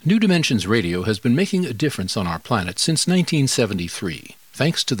New Dimensions Radio has been making a difference on our planet since 1973,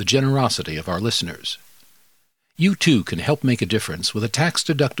 thanks to the generosity of our listeners. You too can help make a difference with a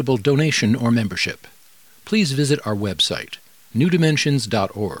tax-deductible donation or membership. Please visit our website,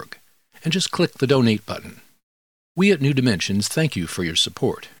 newdimensions.org, and just click the Donate button. We at New Dimensions thank you for your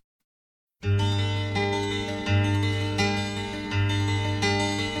support.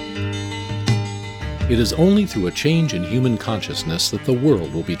 It is only through a change in human consciousness that the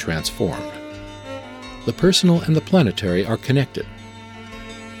world will be transformed. The personal and the planetary are connected.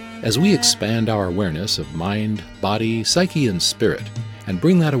 As we expand our awareness of mind, body, psyche, and spirit, and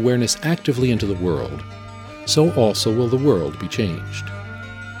bring that awareness actively into the world, so also will the world be changed.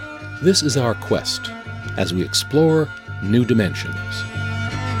 This is our quest as we explore new dimensions.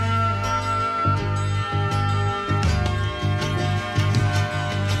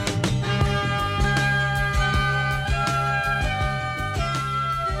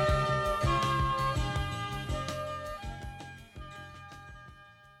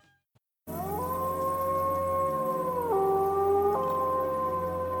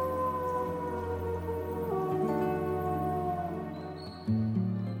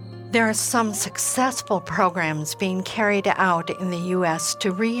 There are some successful programs being carried out in the U.S.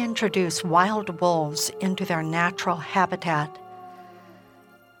 to reintroduce wild wolves into their natural habitat.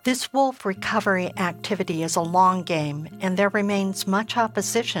 This wolf recovery activity is a long game, and there remains much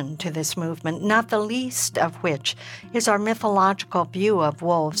opposition to this movement, not the least of which is our mythological view of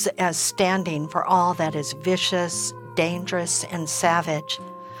wolves as standing for all that is vicious, dangerous, and savage.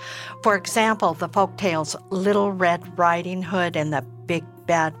 For example, the folktales Little Red Riding Hood and the Big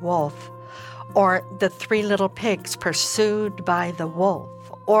Bad Wolf, or the Three Little Pigs Pursued by the Wolf,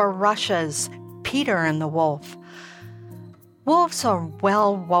 or Russia's Peter and the Wolf. Wolves are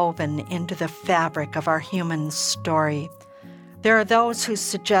well woven into the fabric of our human story. There are those who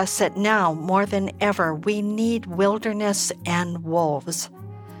suggest that now, more than ever, we need wilderness and wolves.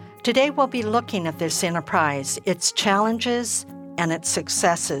 Today we'll be looking at this enterprise, its challenges, and its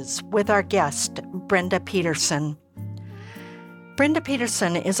successes with our guest, Brenda Peterson. Brenda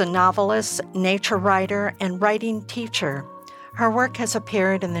Peterson is a novelist, nature writer, and writing teacher. Her work has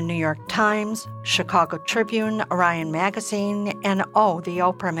appeared in the New York Times, Chicago Tribune, Orion Magazine, and the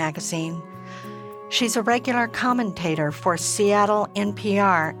Oprah Magazine. She's a regular commentator for Seattle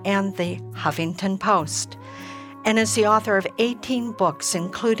NPR and the Huffington Post, and is the author of 18 books,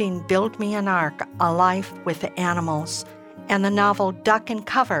 including Build Me an Ark, A Life with Animals, and the novel Duck and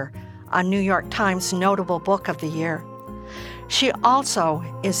Cover, a New York Times notable book of the year. She also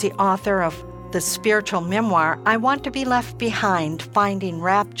is the author of the spiritual memoir, I Want to Be Left Behind, Finding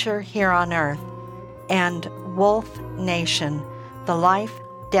Rapture Here on Earth, and Wolf Nation, The Life,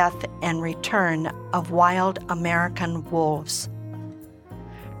 Death, and Return of Wild American Wolves.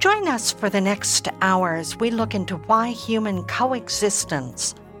 Join us for the next hour as we look into why human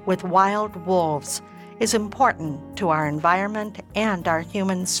coexistence with wild wolves is important to our environment and our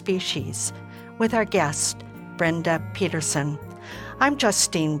human species, with our guest, Brenda Peterson. I'm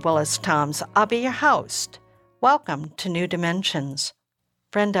Justine Willis-Toms. I'll be your host. Welcome to New Dimensions.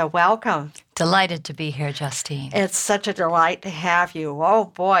 Brenda, welcome. Delighted to be here, Justine. It's such a delight to have you. Oh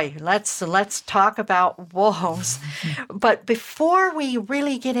boy, let's talk about wolves. But before we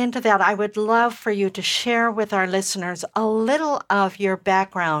really get into that, I would love for you to share with our listeners a little of your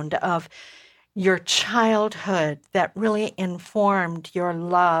background, of your childhood that really informed your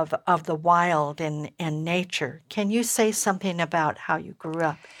love of the wild and nature. Can you say something about how you grew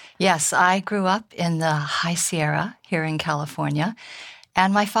up? Yes, I grew up in the High Sierra here in California,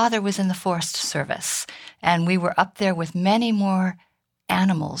 and my father was in the Forest Service, and we were up there with many more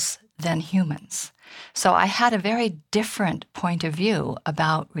animals than humans. So I had a very different point of view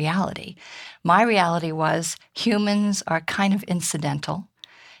about reality. My reality was humans are kind of incidental,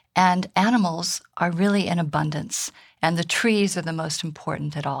 and animals are really in abundance, and the trees are the most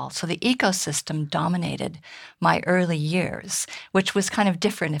important at all. So the ecosystem dominated my early years, which was kind of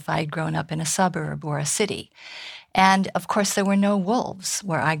different if I had grown up in a suburb or a city. And, of course, there were no wolves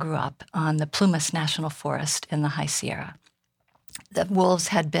where I grew up on the Plumas National Forest in the High Sierra. The wolves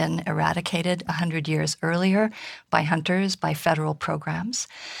had been eradicated 100 years earlier by hunters, by federal programs.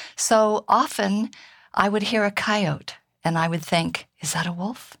 So often I would hear a coyote, and I would think, is that a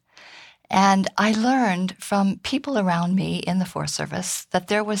wolf? And I learned from people around me in the Forest Service that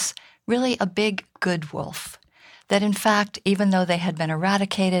there was really a big good wolf, that in fact, even though they had been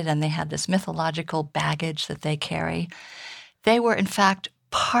eradicated and they had this mythological baggage that they carry, they were in fact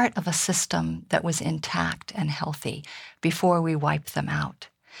part of a system that was intact and healthy before we wiped them out.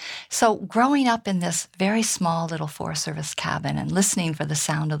 So growing up in this very small little Forest Service cabin and listening for the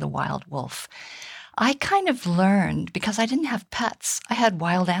sound of the wild wolf, I kind of learned, because I didn't have pets, I had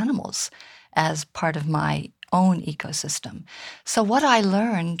wild animals as part of my own ecosystem. So what I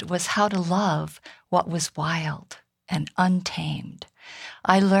learned was how to love what was wild and untamed.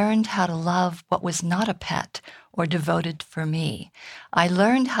 I learned how to love what was not a pet or devoted for me. I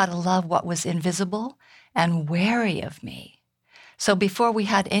learned how to love what was invisible and wary of me. So before we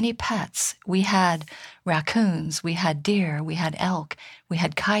had any pets, we had raccoons, we had deer, we had elk, we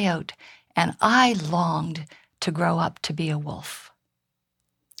had coyote, and I longed to grow up to be a wolf.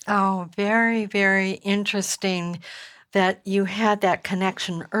 Oh, very, very interesting that you had that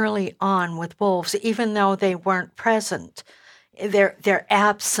connection early on with wolves, even though they weren't present. Their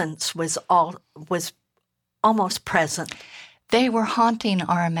absence was almost present. They were haunting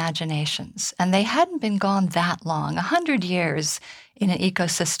our imaginations, and they hadn't been gone that long. 100 years in an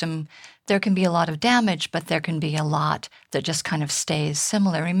ecosystem, there can be a lot of damage, but there can be a lot that just kind of stays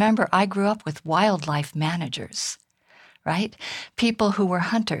similar. Remember, I grew up with wildlife managers, right? People who were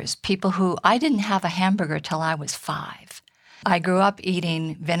hunters, people who, I didn't have a hamburger till I was 5. I grew up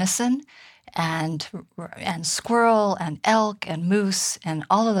eating venison and squirrel and elk and moose and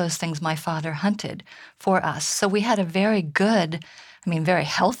all of those things my father hunted for us. So we had a very good, very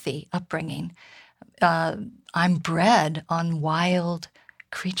healthy upbringing. I'm bred on wild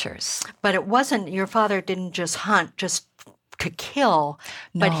creatures. But it wasn't, your father didn't just hunt just to kill,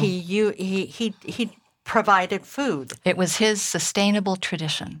 No. but he provided food. It was his sustainable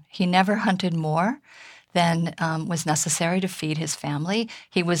tradition. He never hunted more than was necessary to feed his family.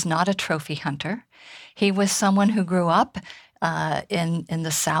 He was not a trophy hunter. He was someone who grew up in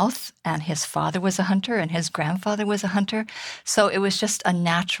the South, and his father was a hunter, and his grandfather was a hunter. So it was just a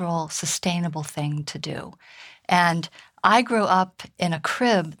natural, sustainable thing to do. And I grew up in a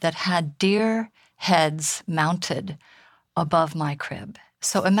crib that had deer heads mounted above my crib.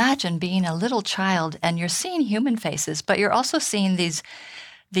 So imagine being a little child, and you're seeing human faces, but you're also seeing these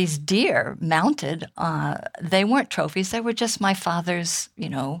deer mounted. They weren't trophies. They were just my father's,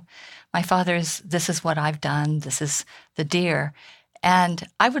 this is what I've done. This is the deer. And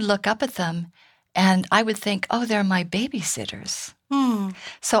I would look up at them and I would think, oh, they're my babysitters.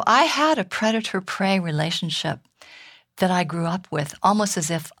 So I had a predator-prey relationship that I grew up with, almost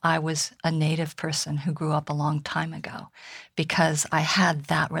as if I was a native person who grew up a long time ago, because I had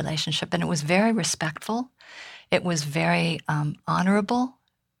that relationship. And it was very respectful. It was very honorable.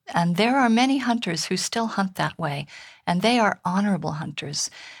 And there are many hunters who still hunt that way, and they are honorable hunters,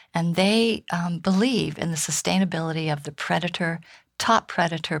 and they believe in the sustainability of the top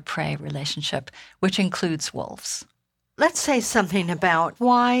predator-prey relationship, which includes wolves. Let's say something about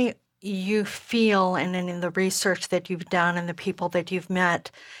why you feel, and in the research that you've done and the people that you've met,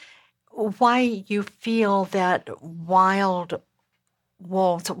 why you feel that wild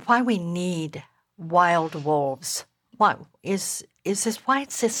wolves, why we need wild wolves. Why is why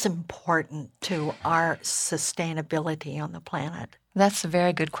it's this important to our sustainability on the planet? That's a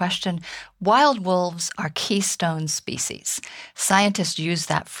very good question. Wild wolves are keystone species. Scientists use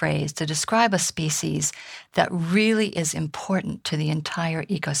that phrase to describe a species that really is important to the entire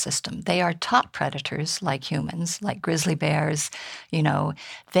ecosystem. They are top predators like humans, like grizzly bears,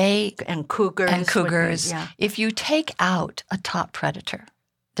 and cougars. Yeah. If you take out a top predator,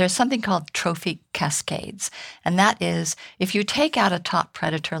 there's something called trophic cascades, and that is if you take out a top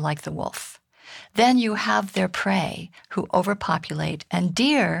predator like the wolf, then you have their prey who overpopulate, and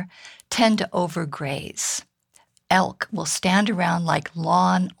deer tend to overgraze. Elk will stand around like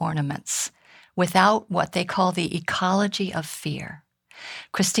lawn ornaments without what they call the ecology of fear.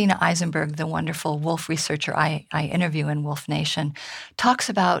 Christina Eisenberg, the wonderful wolf researcher I interview in Wolf Nation, talks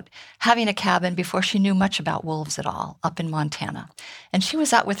about having a cabin before she knew much about wolves at all up in Montana. And she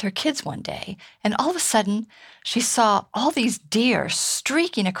was out with her kids one day, and all of a sudden she saw all these deer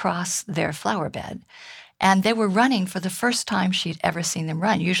streaking across their flower bed. And they were running for the first time she'd ever seen them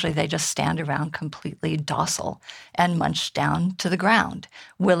run. Usually they just stand around completely docile and munch down to the ground.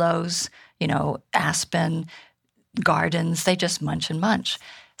 Willows, aspen, gardens, they just munch and munch.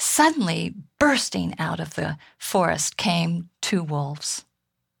 Suddenly, bursting out of the forest came 2 wolves.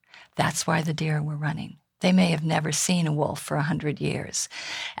 That's why the deer were running. They may have never seen a wolf for 100 years.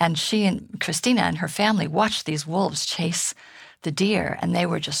 And she and Christina and her family watched these wolves chase the deer, and they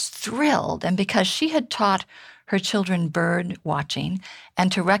were just thrilled. And because she had taught her children bird watching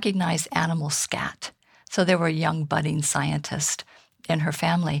and to recognize animal scat, so they were a young budding scientist in her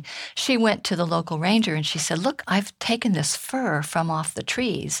family, she went to the local ranger and she said, look, I've taken this fur from off the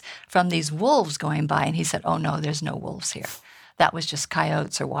trees from these wolves going by. And he said, oh no, there's no wolves here. that was just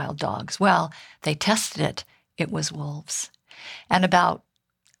coyotes or wild dogs. Well, they tested it. It was wolves. And about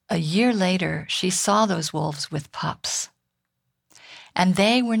a year later, she saw those wolves with pups. And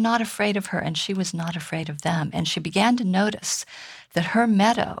they were not afraid of her, and she was not afraid of them. And she began to notice that her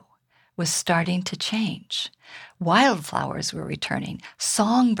meadow was starting to change. Wildflowers were returning.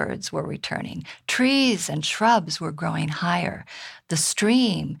 Songbirds were returning. Trees and shrubs were growing higher. The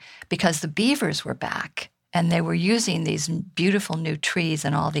stream, because the beavers were back, and they were using these beautiful new trees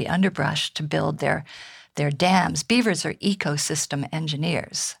and all the underbrush to build their dams. Beavers are ecosystem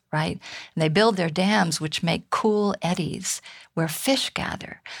engineers, right? And they build their dams, which make cool eddies where fish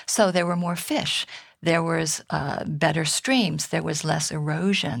gather. So there were more fish. There was better streams. There was less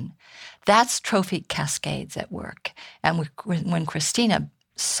erosion. That's trophic cascades at work. And when Christina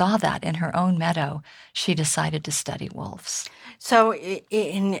saw that in her own meadow, she decided to study wolves. So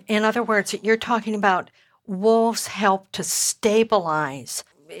in other words, you're talking about wolves help to stabilize.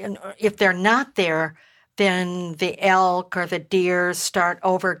 If they're not there, then the elk or the deer start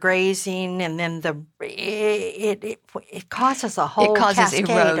overgrazing, and then it causes a whole cascade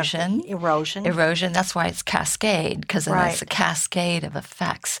erosion. Erosion. That's why it's cascade, because it's a cascade of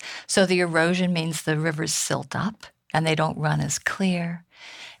effects. So the erosion means the rivers silt up and they don't run as clear.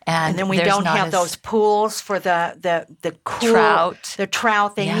 And then we don't have those pools for the cool, trout. The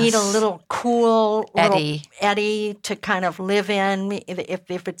trout, they need a little cool eddy to kind of live in.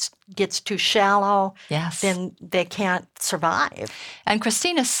 If it gets too shallow, then they can't survive. And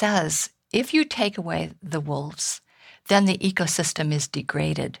Christina says, if you take away the wolves, then the ecosystem is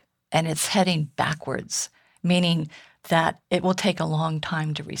degraded and it's heading backwards, meaning that it will take a long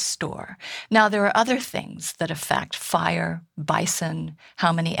time to restore. Now, there are other things that affect fire, bison,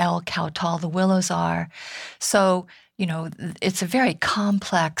 how many elk, how tall the willows are. So, it's a very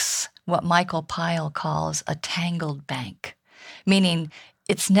complex, what Michael Pyle calls a tangled bank, meaning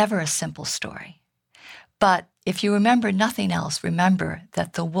it's never a simple story. But if you remember nothing else, remember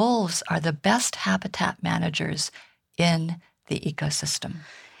that the wolves are the best habitat managers in the ecosystem.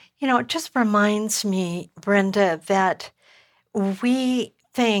 It just reminds me, Brenda, that we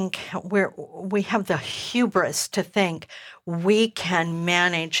think we have the hubris to think we can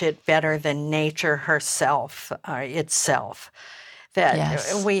manage it better than nature herself, itself.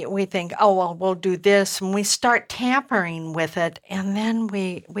 That we think, we'll do this, and we start tampering with it, and then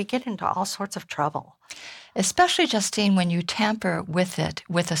we get into all sorts of trouble. Especially, Justine, when you tamper with it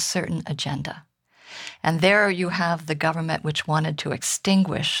with a certain agenda. And there you have the government which wanted to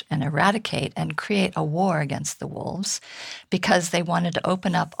extinguish and eradicate and create a war against the wolves because they wanted to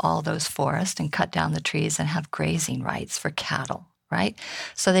open up all those forests and cut down the trees and have grazing rights for cattle, right?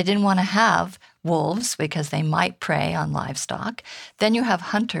 So they didn't want to have wolves because they might prey on livestock. Then you have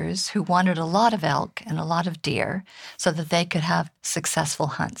hunters who wanted a lot of elk and a lot of deer so that they could have successful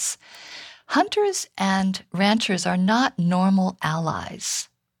hunts. Hunters and ranchers are not normal allies.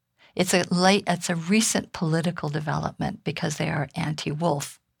 It's a recent political development because they are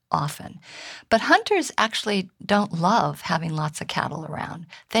anti-wolf often. But hunters actually don't love having lots of cattle around.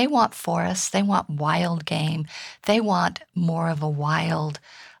 They want forests. They want wild game. They want more of a wild.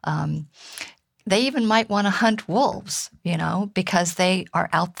 They even might want to hunt wolves, because they are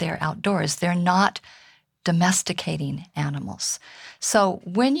out there outdoors. They're not domesticating animals. So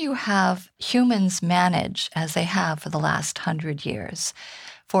when you have humans manage, as they have for the last 100 years,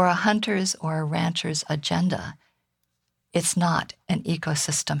 for a hunter's or a rancher's agenda, it's not an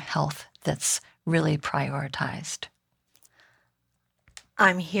ecosystem health that's really prioritized.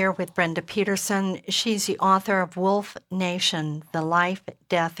 I'm here with Brenda Peterson. She's the author of Wolf Nation, The Life,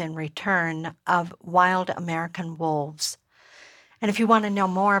 Death, and Return of Wild American Wolves. And if you want to know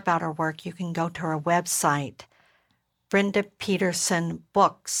more about her work, you can go to her website,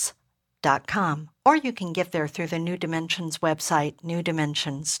 BrendaPetersonBooks.com, or you can get there through the New Dimensions website,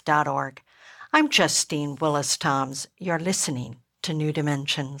 newdimensions.org. I'm Justine Willis-Toms. You're listening to New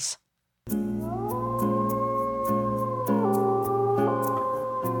Dimensions.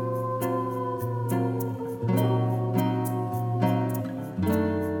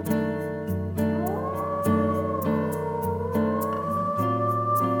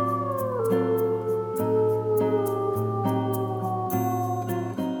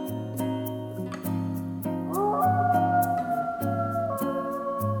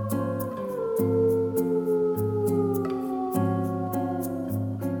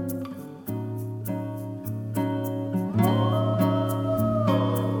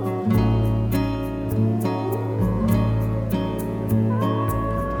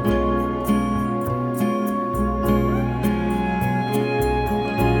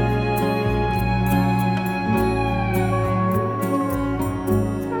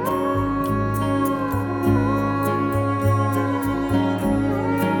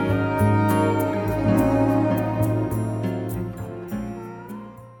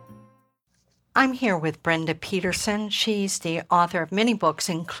 I'm here with Brenda Peterson. She's the author of many books,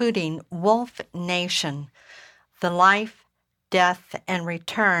 including Wolf Nation, The Life, Death, and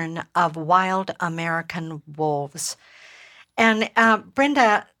Return of Wild American Wolves. And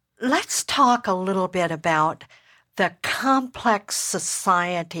Brenda, let's talk a little bit about the complex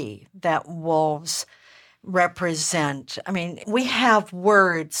society that wolves represent. I mean, we have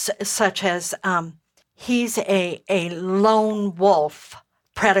words such as he's a lone wolf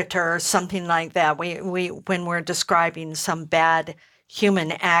predator or something like that. We when we're describing some bad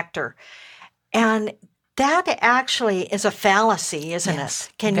human actor. And that actually is a fallacy, isn't Yes,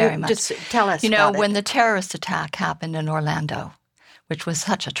 it? Can very you much. just tell us You know, about when it? the terrorist attack happened in Orlando, which was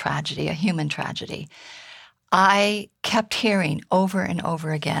such a tragedy, a human tragedy, I kept hearing over and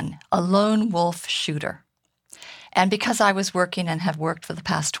over again, a lone wolf shooter. And because I was working and have worked for the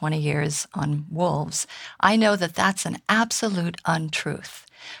past 20 years on wolves, I know that that's an absolute untruth.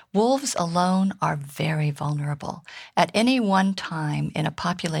 Wolves alone are very vulnerable. At any one time in a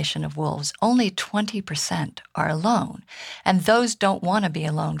population of wolves, only 20% are alone. And those don't want to be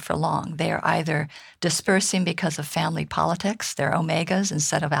alone for long. They are either dispersing because of family politics, they're omegas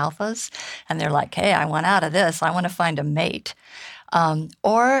instead of alphas, and they're like, hey, I want out of this, I want to find a mate.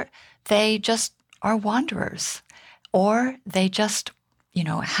 Or they just are wanderers. Or they just,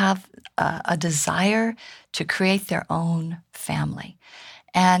 have a desire to create their own family.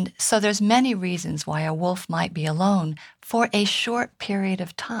 And so there's many reasons why a wolf might be alone for a short period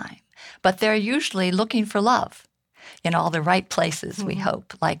of time. But they're usually looking for love in all the right places, we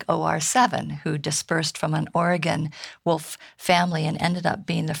hope, like OR7, who dispersed from an Oregon wolf family and ended up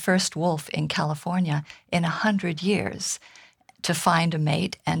being the first wolf in California in 100 years to find a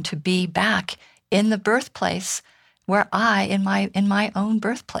mate and to be back in the birthplace where in my own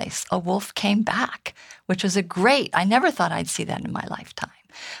birthplace, a wolf came back, which was I never thought I'd see that in my lifetime.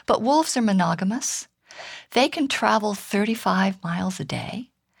 But wolves are monogamous. They can travel 35 miles a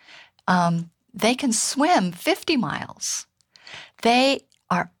day. They can swim 50 miles. They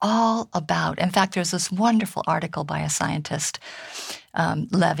are all about, in fact, there's this wonderful article by a scientist,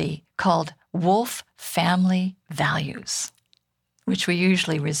 Levy, called Wolf Family Values, which we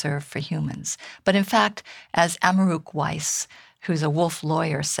usually reserve for humans. But in fact, as Amaruk Weiss, who's a wolf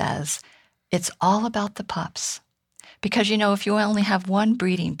lawyer, says, it's all about the pups. Because, if you only have one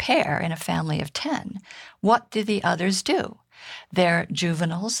breeding pair in a family of 10, what do the others do? They're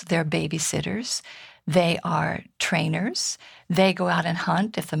juveniles, they're babysitters, they are trainers, they go out and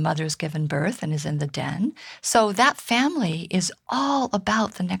hunt if the mother's given birth and is in the den. So that family is all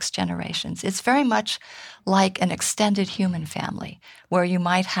about the next generations. It's very much like an extended human family, where you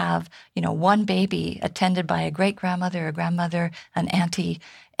might have, one baby attended by a great-grandmother, a grandmother, an auntie,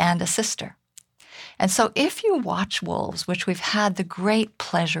 and a sister. And so if you watch wolves, which we've had the great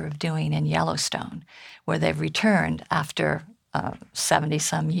pleasure of doing in Yellowstone, where they've returned after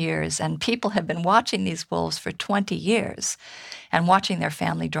 70-some years, and people have been watching these wolves for 20 years and watching their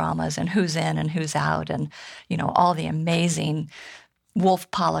family dramas and who's in and who's out and, all the amazing wolf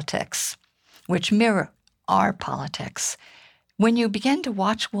politics, which mirror our politics. When you begin to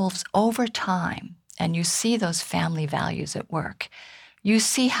watch wolves over time and you see those family values at work, you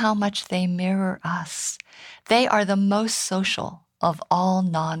see how much they mirror us. They are the most social of all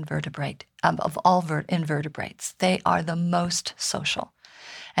invertebrates. They are the most social.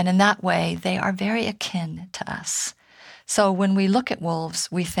 And in that way, they are very akin to us. So when we look at wolves,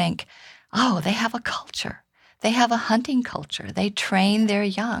 we think, oh, they have a culture. They have a hunting culture. They train their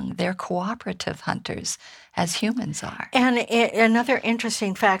young. They're cooperative hunters, as humans are. And another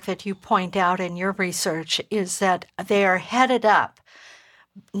interesting fact that you point out in your research is that they are headed up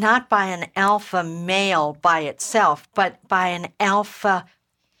not by an alpha male by itself, but by an alpha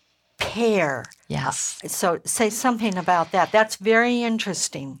pair. Yes. So say something about that. That's very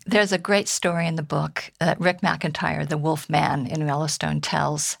interesting. There's a great story in the book that Rick McIntyre, the wolf man in Yellowstone,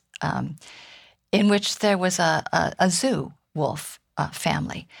 tells, in which there was a zoo wolf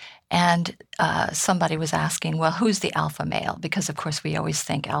family. And somebody was asking, well, who's the alpha male? Because, of course, we always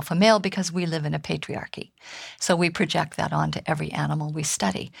think alpha male because we live in a patriarchy. So we project that onto every animal we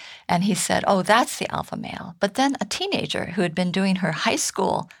study. And he said, oh, that's the alpha male. But then a teenager who had been doing her high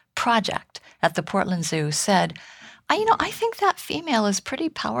school project at the Portland Zoo said, I think that female is pretty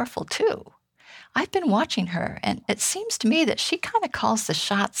powerful, too. I've been watching her, and it seems to me that she kind of calls the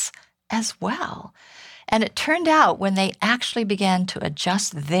shots as well. And it turned out when they actually began to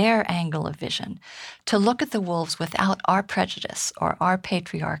adjust their angle of vision to look at the wolves without our prejudice or our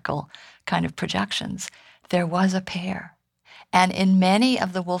patriarchal kind of projections, there was a pair. And in many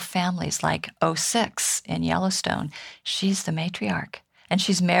of the wolf families, like 06 in Yellowstone, she's the matriarch. And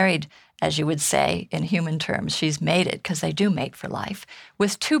she's married as you would say in human terms. She's mated, because they do mate for life,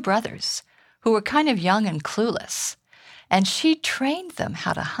 with 2 brothers who were kind of young and clueless. And she trained them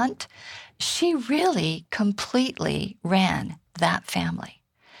how to hunt. She really completely ran that family.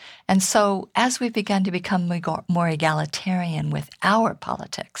 And so as we began to become more egalitarian with our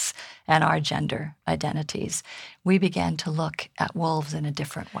politics and our gender identities, we began to look at wolves in a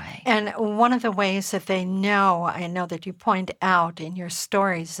different way. And one of the ways that they know, I know that you point out in your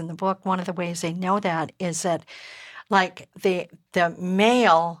stories in the book, one of the ways they know that is that, like, the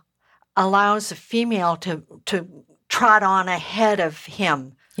male allows the female to trot on ahead of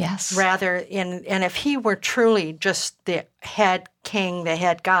him. Yes. And if he were truly just the head king, the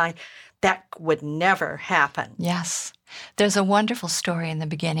head guy, that would never happen. Yes. There's a wonderful story in the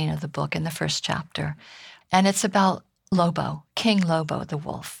beginning of the book, in the first chapter, and it's about Lobo, King Lobo the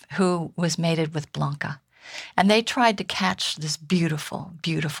wolf, who was mated with Blanca. And they tried to catch this beautiful,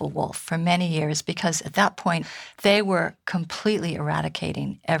 beautiful wolf for many years, because at that point they were completely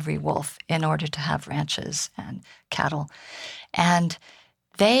eradicating every wolf in order to have ranches and cattle. And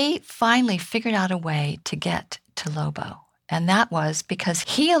they finally figured out a way to get to Lobo. And that was because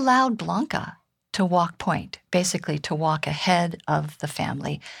he allowed Blanca to walk point, basically to walk ahead of the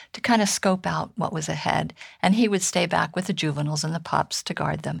family, to kind of scope out what was ahead. And he would stay back with the juveniles and the pups to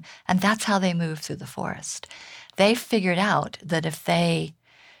guard them. And that's how they moved through the forest. They figured out that if they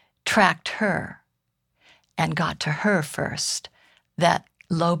tracked her and got to her first, that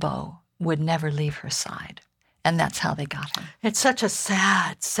Lobo would never leave her side. And that's how they got him. It's such a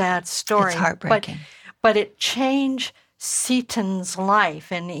sad, sad story. It's heartbreaking. But it changed Seaton's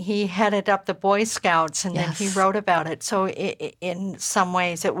life, and he headed up the Boy Scouts, and Yes. then he wrote about it. So in some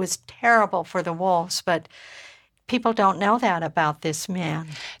ways it was terrible for the wolves, but people don't know that about this man.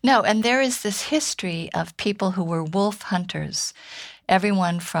 No, and there is this history of people who were wolf hunters,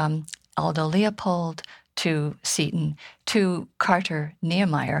 everyone from Aldo Leopold to Seaton to Carter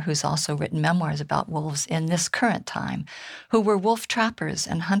Niemeyer, who's also written memoirs about wolves in this current time, who were wolf trappers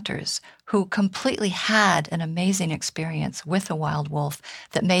and hunters who completely had an amazing experience with a wild wolf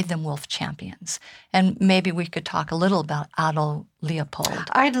that made them wolf champions. And maybe we could talk a little about Aldo Leopold.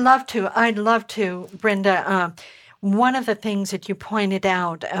 I'd love to, Brenda. One of the things that you pointed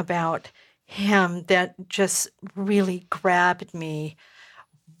out about him that just really grabbed me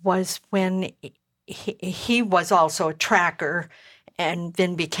was when he was also a tracker and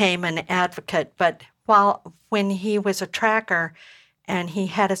then became an advocate. But when he was a tracker and he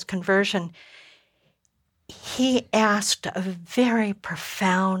had his conversion, he asked a very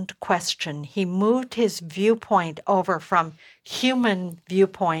profound question. He moved his viewpoint over from human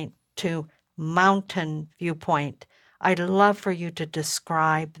viewpoint to mountain viewpoint. I'd love for you to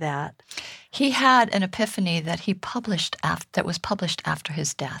describe that. He had an epiphany that that was published after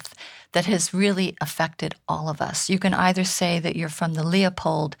his death that has really affected all of us. You can either say that you're from the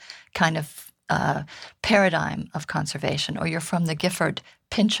Leopold kind of paradigm of conservation, or you're from the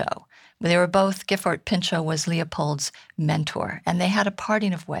Gifford-Pinchot. They were both, Gifford-Pinchot was Leopold's mentor, and they had a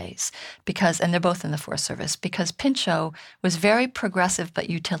parting of ways and they're both in the Forest Service, because Pinchot was very progressive but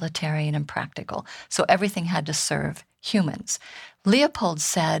utilitarian and practical, so everything had to serve humans. Leopold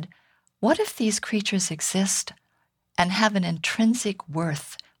said, what if these creatures exist and have an intrinsic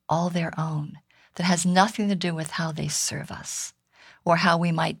worth all their own that has nothing to do with how they serve us or how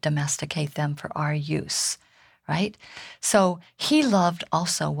we might domesticate them for our use, right? So he loved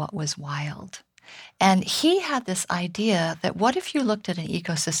also what was wild. And he had this idea that what if you looked at an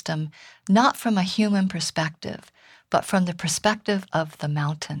ecosystem not from a human perspective, but from the perspective of the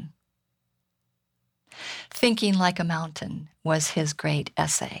mountain? Thinking Like a Mountain was his great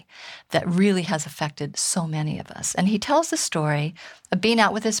essay that really has affected so many of us. And he tells the story of being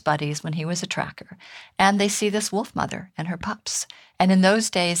out with his buddies when he was a tracker, and they see this wolf mother and her pups. And in those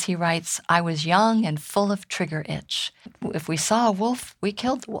days, he writes, I was young and full of trigger itch. If we saw a wolf, we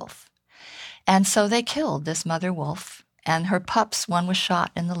killed the wolf. And so they killed this mother wolf, and her pups, one was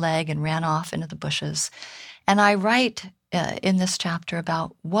shot in the leg and ran off into the bushes. And I write in this chapter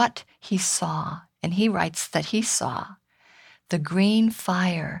about what he saw. And he writes that he saw the green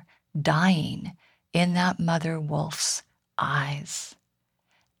fire dying in that mother wolf's eyes.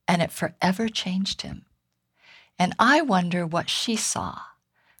 And it forever changed him. And I wonder what she saw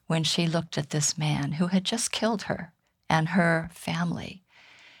when she looked at this man who had just killed her and her family.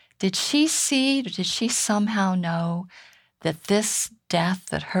 Did she somehow know that this death,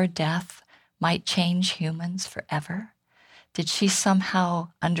 that her death, might change humans forever? Did she somehow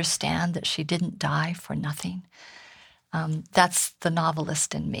understand that she didn't die for nothing? That's the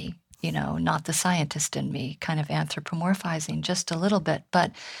novelist in me. not the scientist in me, kind of anthropomorphizing just a little bit.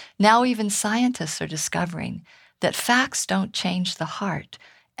 But now even scientists are discovering that facts don't change the heart.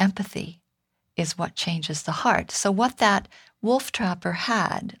 Empathy is what changes the heart. So what that wolf trapper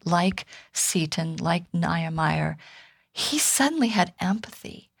had, like Seaton, like Nehemiah, he suddenly had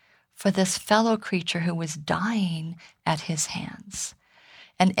empathy for this fellow creature who was dying at his hands.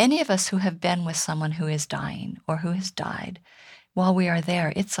 And any of us who have been with someone who is dying or who has died, while we are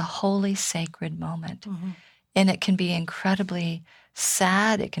there, it's a holy, sacred moment. Mm-hmm. And it can be incredibly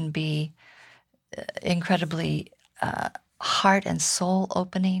sad. It can be incredibly heart and soul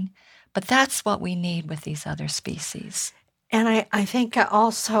opening. But that's what we need with these other species. And I think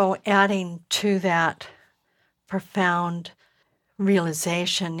also adding to that profound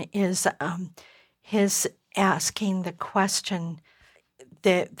realization is his asking the question,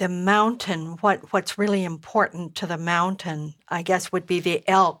 the mountain, what's really important to the mountain, I guess, would be the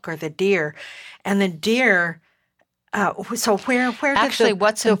elk or the deer. And the deer, so where actually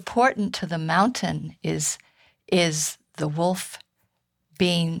what's important to the mountain is the wolf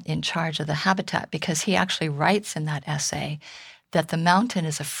being in charge of the habitat, because he actually writes in that essay that the mountain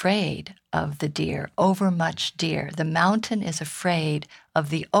is afraid of the deer, overmuch deer. The mountain is afraid of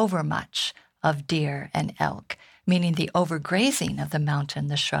the overmuch of deer and elk, meaning the overgrazing of the mountain,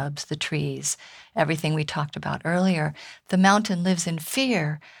 the shrubs, the trees, everything we talked about earlier. The mountain lives in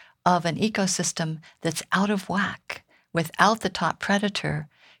fear of an ecosystem that's out of whack, without the top predator,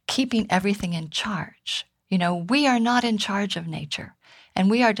 keeping everything in charge. We are not in charge of nature, and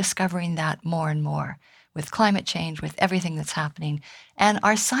we are discovering that more and more with climate change, with everything that's happening. And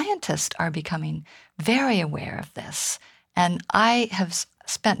our scientists are becoming very aware of this. And I have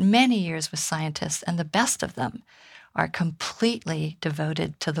spent many years with scientists, and the best of them are completely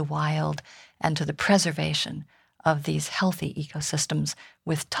devoted to the wild and to the preservation of these healthy ecosystems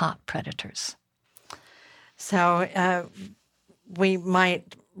with top predators. So we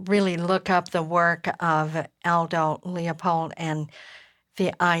might really look up the work of Aldo Leopold, and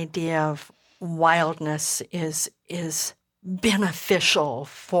the idea of wildness is beneficial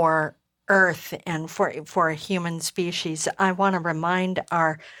for Earth and for a human species. I want to remind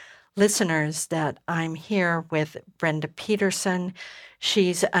our listeners that I'm here with Brenda Peterson.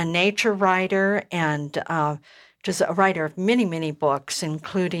 She's a nature writer and just a writer of many, many books,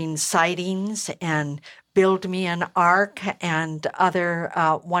 including Sightings and Build Me an Ark and other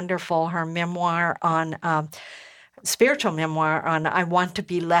wonderful, her memoir on spiritual memoir on I Want to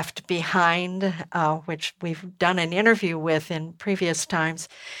Be Left Behind, which we've done an interview with in previous times.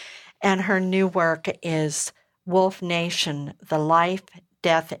 And her new work is Wolf Nation, The Life,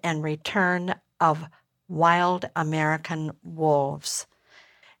 Death, and Return of Wild American Wolves.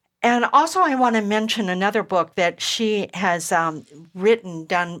 And also I want to mention another book that she has done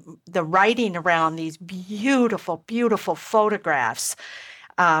the writing around these beautiful, beautiful photographs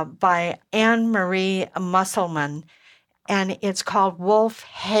by Anne-Marie Musselman, and it's called Wolf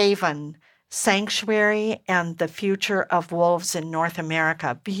Haven, Sanctuary and the Future of Wolves in North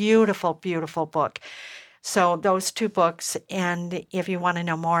America. Beautiful, beautiful book. So those two books, and if you want to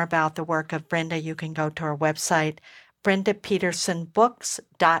know more about the work of Brenda, you can go to her website,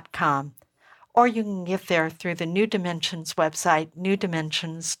 BrendaPetersonBooks.com, or you can get there through the New Dimensions website,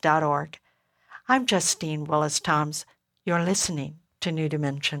 newdimensions.org. I'm Justine Willis-Toms. You're listening to New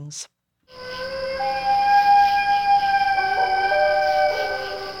Dimensions.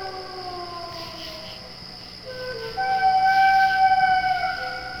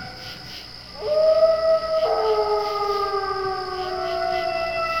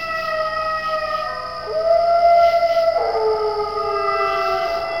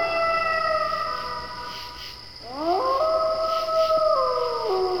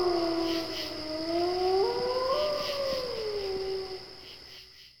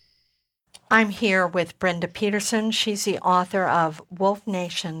 I'm here with Brenda Peterson. She's the author of Wolf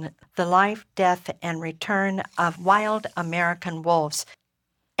Nation, The Life, Death, and Return of Wild American Wolves.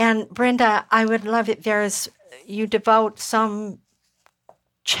 And Brenda, I would love it. You devote some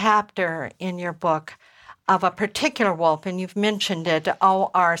chapter in your book of a particular wolf, and you've mentioned it,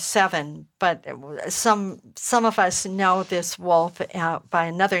 OR7, but some of us know this wolf by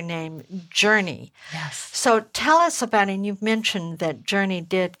another name, Journey. Yes. So tell us about it, and you've mentioned that Journey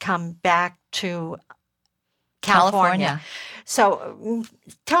did come back to California. So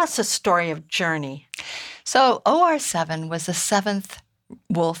tell us the story of Journey. So OR7 was the seventh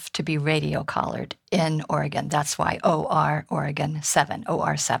wolf to be radio collared in Oregon. That's why OR, Oregon 7,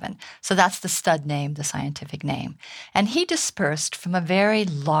 OR7. So that's the stud name, the scientific name. And he dispersed from a very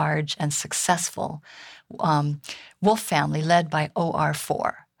large and successful wolf family led by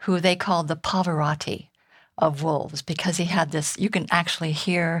OR4, who they called the Pavarotti of wolves, because he had this, you can actually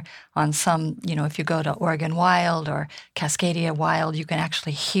hear on some, if you go to Oregon Wild or Cascadia Wild, you can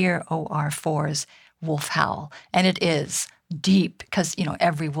actually hear OR4's wolf howl. And it is deep because,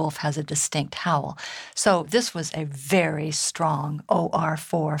 every wolf has a distinct howl. So this was a very strong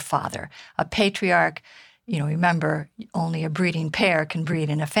OR4 father, a patriarch. Remember, only a breeding pair can breed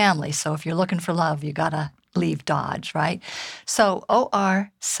in a family. So if you're looking for love, you got to leave Dodge, right? So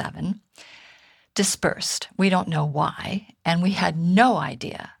OR7 dispersed. We don't know why, and we had no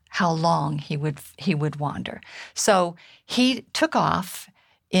idea how long he would wander. So he took off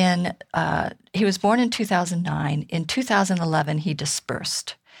he was born in 2009. In 2011, he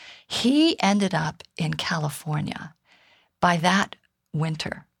dispersed. He ended up in California by that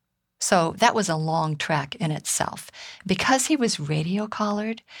winter. So that was a long trek in itself. Because he was radio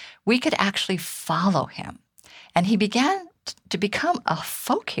collared, we could actually follow him. And he began to become a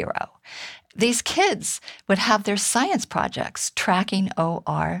folk hero. These kids would have their science projects tracking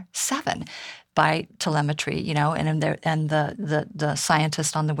OR7 by telemetry, and the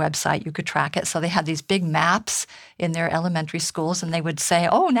scientist on the website, you could track it. So they had these big maps in their elementary schools, and they would say,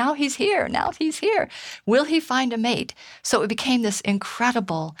 oh, now he's here. Will he find a mate? So it became this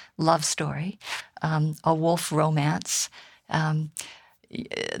incredible love story, a wolf romance.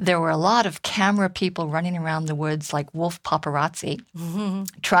 There were a lot of camera people running around the woods like wolf paparazzi,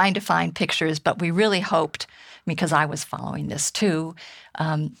 trying to find pictures, but we really hoped, because I was following this too,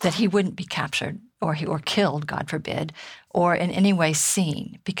 that he wouldn't be captured or killed, God forbid, or in any way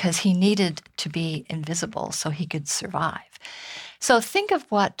seen, because he needed to be invisible so he could survive. So think of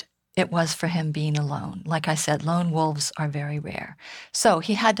what it was for him being alone. Like I said, lone wolves are very rare. So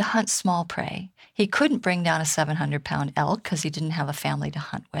he had to hunt small prey. He couldn't bring down a 700-pound elk because he didn't have a family to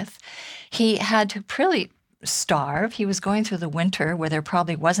hunt with. He had to really starve. He was going through the winter where there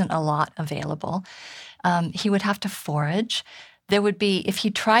probably wasn't a lot available. He would have to forage. There would be, if he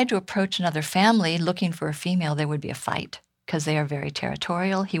tried to approach another family looking for a female, there would be a fight because they are very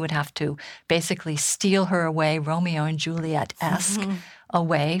territorial. He would have to basically steal her away, Romeo and Juliet-esque,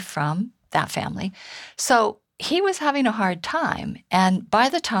 away from that family. So he was having a hard time. And by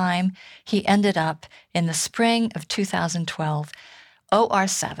the time he ended up in the spring of 2012,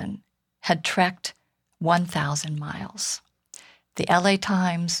 OR7 had trekked 1,000 miles. The LA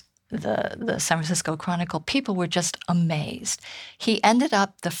Times, the San Francisco Chronicle, people were just amazed. He ended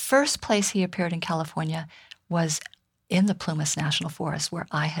up, the first place he appeared in California was in the Plumas National Forest, where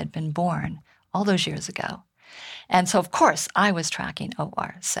I had been born all those years ago. And so, of course, I was tracking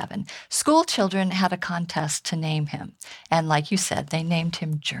OR7. School children had a contest to name him. And like you said, they named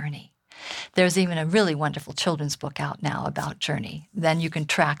him Journey. There's even a really wonderful children's book out now about Journey. Then you can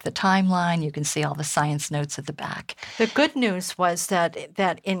track the timeline. You can see all the science notes at the back. The good news was that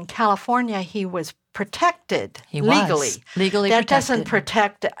in California, he was protected legally. Legally that protected. Doesn't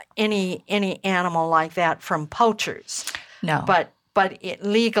protect any animal like that from poachers. No. But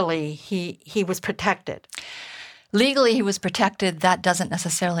legally, he was protected. Legally, he was protected. That doesn't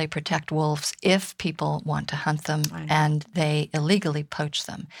necessarily protect wolves if people want to hunt them and they illegally poach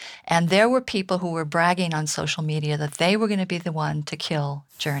them. And there were people who were bragging on social media that they were going to be the one to kill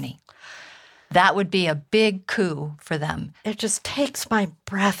Journey. That would be a big coup for them. It just takes my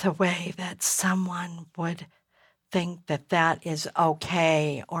breath away that someone would think that is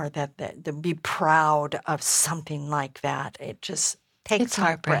okay or that they'd be proud of something like that. It just takes It's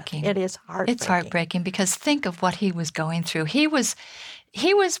heartbreaking. It is heartbreaking. It's heartbreaking because think of what he was going through. He was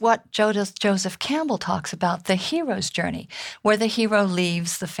what Joseph Campbell talks about, the hero's journey, where the hero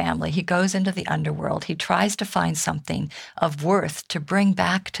leaves the family. He goes into the underworld. He tries to find something of worth to bring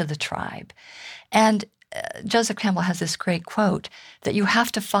back to the tribe. And Joseph Campbell has this great quote that you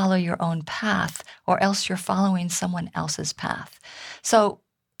have to follow your own path or else you're following someone else's path. So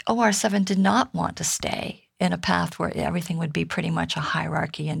OR7 did not want to stay in a path where everything would be pretty much a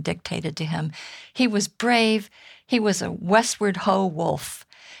hierarchy and dictated to him. He was brave. He was a westward ho wolf.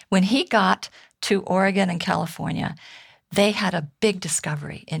 When he got to Oregon and California, they had a big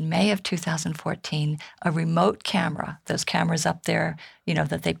discovery. In May of 2014, a remote camera, those cameras up there,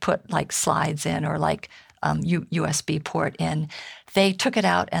 that they put like slides in or like USB port in, they took it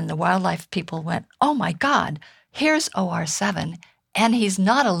out and the wildlife people went, oh my God, here's OR7 and he's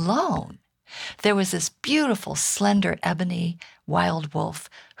not alone. There was this beautiful, slender, ebony wild wolf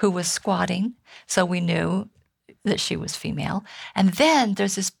who was squatting, so we knew that she was female. And then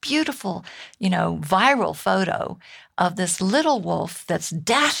there's this beautiful, viral photo of this little wolf that's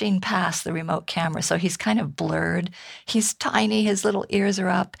dashing past the remote camera. So he's kind of blurred. He's tiny. His little ears are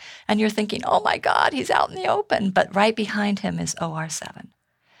up. And you're thinking, oh, my God, he's out in the open. But right behind him is OR7.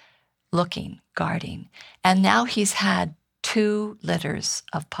 looking, guarding. And now he's had 2 litters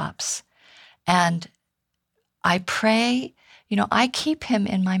of pups. And I pray, I keep him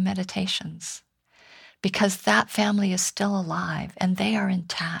in my meditations because that family is still alive and they are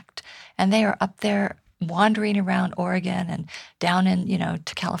intact and they are up there wandering around Oregon and down in,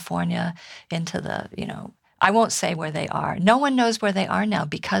 to California into the, I won't say where they are. No one knows where they are now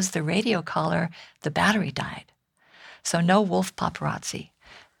because the radio collar, the battery died. So no wolf paparazzi.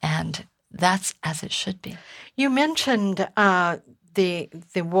 And that's as it should be. You mentioned the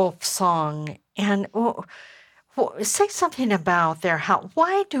wolf song, and say something about their howl.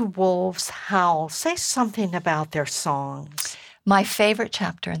 Why do wolves howl? Say something about their songs. My favorite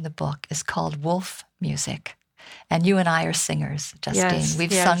chapter in the book is called Wolf Music. And you and I are singers, Justine. Yes,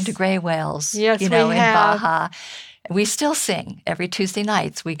 We've yes. sung to gray whales, Yes, we in have. Baja. We still sing every Tuesday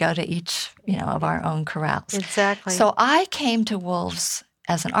nights. We go to each, of our own corrals. Exactly. So I came to wolves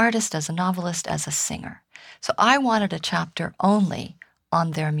as an artist, as a novelist, as a singer. So I wanted a chapter only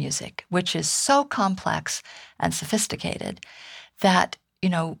on their music, which is so complex and sophisticated that,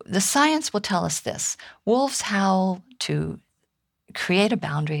 the science will tell us this. Wolves howl to create a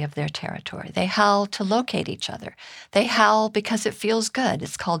boundary of their territory. They howl to locate each other. They howl because it feels good.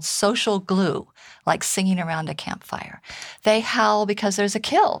 It's called social glue, like singing around a campfire. They howl because there's a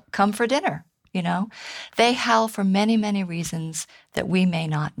kill. Come for dinner, They howl for many, many reasons that we may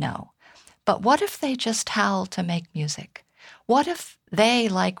not know. But what if they just howl to make music? What if they,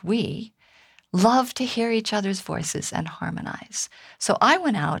 like we, love to hear each other's voices and harmonize? So I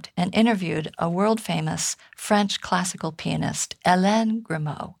went out and interviewed a world-famous French classical pianist, Hélène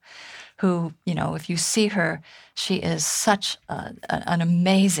Grimaud, who, if you see her, she is such an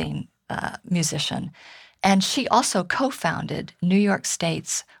amazing musician. And she also co-founded New York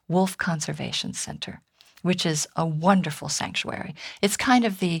State's Wolf Conservation Center, which is a wonderful sanctuary. It's kind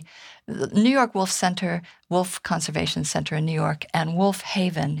of the New York Wolf Center, Wolf Conservation Center in New York, and Wolf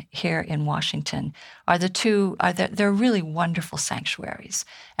Haven here in Washington are the two. They're really wonderful sanctuaries.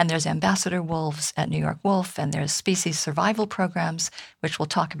 And there's ambassador wolves at New York Wolf, and there's species survival programs, which we'll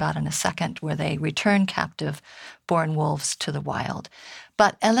talk about in a second, where they return captive born wolves to the wild.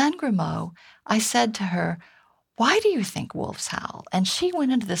 But Hélène Grimaud, I said to her, "Why do you think wolves howl?" And she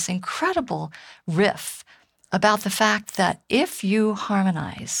went into this incredible riff about the fact that if you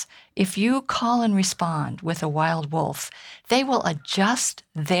harmonize, if you call and respond with a wild wolf, they will adjust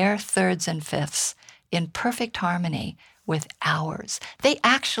their thirds and fifths in perfect harmony with ours. They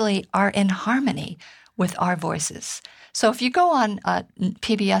actually are in harmony with our voices. So if you go on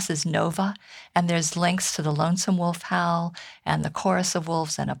PBS's Nova, and there's links to the lonesome wolf howl and the chorus of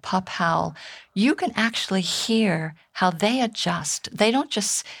wolves and a pup howl, you can actually hear how they adjust. They don't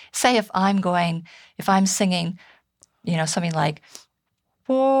just say if I'm singing, something like,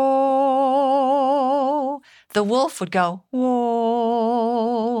 whoa, the wolf would go,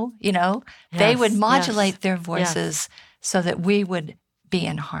 whoa, they would modulate their voices so that we would be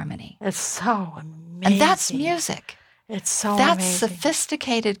in harmony. It's so amazing. And that's music. It's so That's amazing.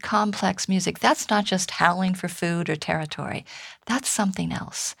 sophisticated, complex music. That's not just howling for food or territory. That's something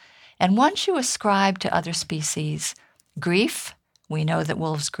else. And once you ascribe to other species grief, we know that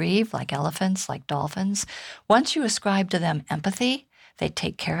wolves grieve like elephants, like dolphins. Once you ascribe to them empathy, they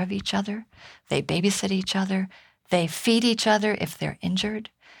take care of each other, they babysit each other, they feed each other if they're injured.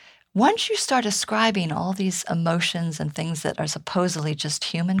 Once you start ascribing all these emotions and things that are supposedly just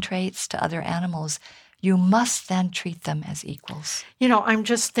human traits to other animals, you must then treat them as equals. I'm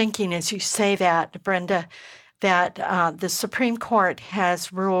just thinking as you say that, Brenda, that the Supreme Court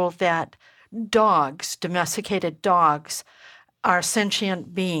has ruled that dogs, domesticated dogs, are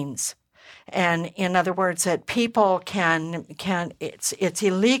sentient beings. And in other words, that people it's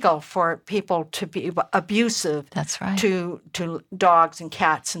illegal for people to be abusive. That's right. To dogs and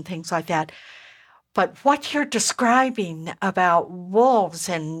cats and things like that. But what you're describing about wolves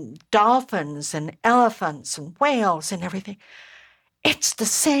and dolphins and elephants and whales and everything, it's the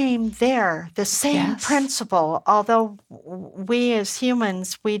same there, the same principle. Although we as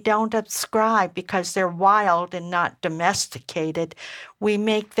humans, we don't ascribe because they're wild and not domesticated. We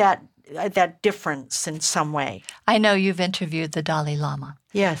make that difference in some way. I know you've interviewed the Dalai Lama.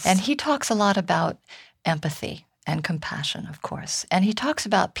 Yes. And he talks a lot about empathy and compassion, of course. And he talks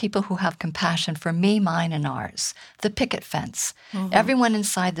about people who have compassion for me, mine, and ours. The picket fence. Mm-hmm. Everyone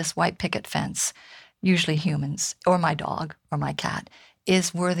inside this white picket fence, usually humans, or my dog, or my cat,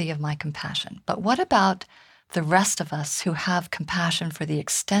 is worthy of my compassion. But what about the rest of us who have compassion for the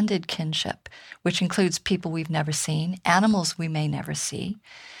extended kinship, which includes people we've never seen, animals we may never see,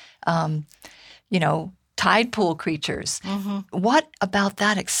 tide pool creatures. What about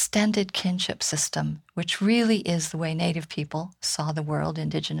that extended kinship system, which really is the way Native people saw the world,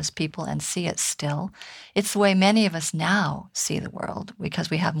 Indigenous people, and see it still? It's the way many of us now see the world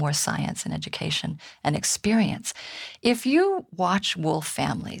because we have more science and education and experience. If you watch wolf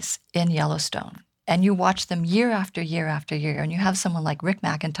families in Yellowstone, and you watch them year after year after year, and you have someone like Rick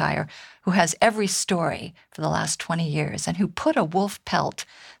McIntyre who has every story for the last 20 years and who put a wolf pelt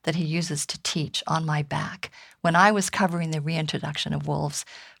that he uses to teach on my back when I was covering the reintroduction of wolves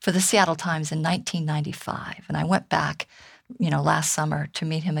for the Seattle Times in 1995. And I went back, last summer to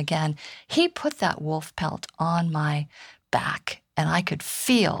meet him again. He put that wolf pelt on my back, and I could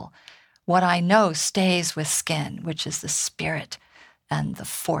feel what I know stays with skin, which is the spirit and the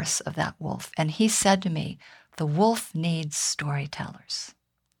force of that wolf. And he said to me, the wolf needs storytellers.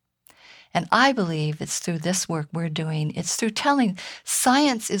 And I believe it's through this work we're doing, it's through telling.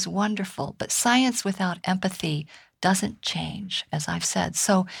 Science is wonderful, but science without empathy doesn't change, as I've said.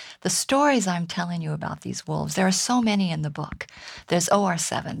 So the stories I'm telling you about these wolves, there are so many in the book. There's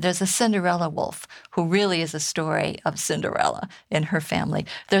OR7. There's a Cinderella wolf, who really is a story of Cinderella in her family.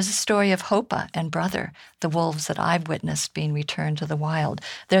 There's a story of Hopa and Brother, the wolves that I've witnessed being returned to the wild.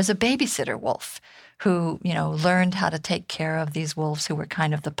 There's a babysitter wolf who, learned how to take care of these wolves who were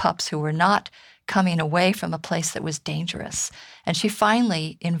kind of the pups who were not coming away from a place that was dangerous. And she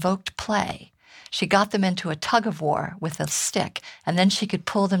finally invoked play. She got them into a tug of war with a stick, and then she could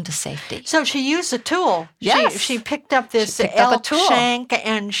pull them to safety. So she used a tool. Yes. She picked up this elk shank,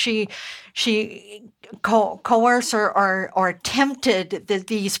 and she coerced or tempted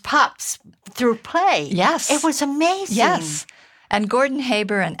these pups through play. Yes. It was amazing. Yes. And Gordon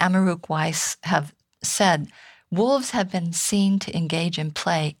Haber and Amaruk Weiss have said wolves have been seen to engage in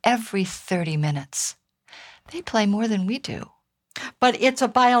play every 30 minutes. They play more than we do. But it's a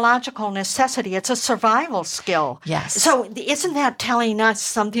biological necessity. It's a survival skill. Yes. So isn't that telling us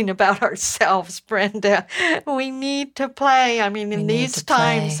something about ourselves, Brenda? We need to play. I mean, in these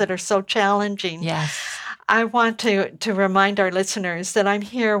times that are so challenging. Yes. I want to remind our listeners that I'm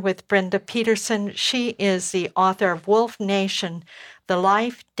here with Brenda Peterson. She is the author of Wolf Nation, The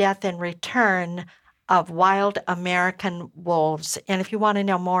Life, Death, and Return of Wild American Wolves. And if you want to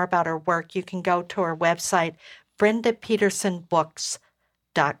know more about her work, you can go to her website,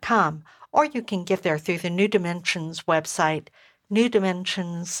 BrendaPetersonBooks.com, or you can get there through the New Dimensions website,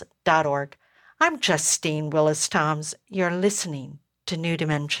 newdimensions.org. I'm Justine Willis-Toms. You're listening to New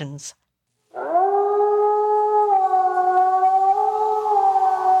Dimensions.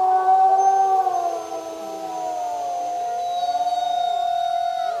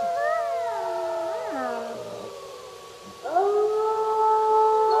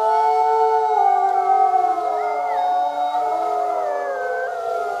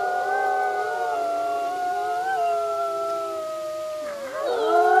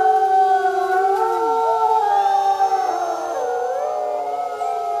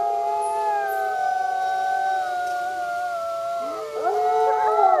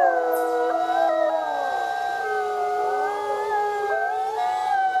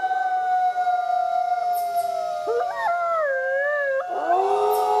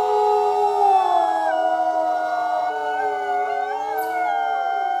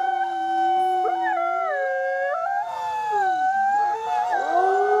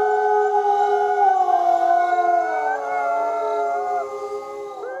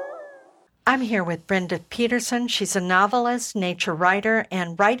 I'm here with Brenda Peterson. She's a novelist, nature writer,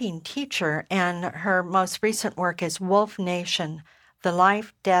 and writing teacher, and her most recent work is Wolf Nation, The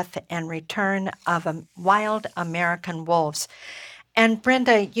Life, Death, and Return of Wild American Wolves. And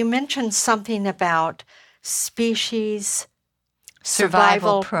Brenda, you mentioned something about species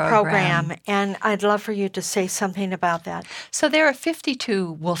survival program, and I'd love for you to say something about that. So there are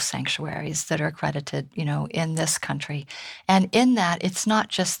 52 wolf sanctuaries that are accredited, in this country. And in that, it's not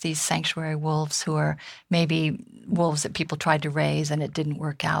just these sanctuary wolves who are maybe wolves that people tried to raise and it didn't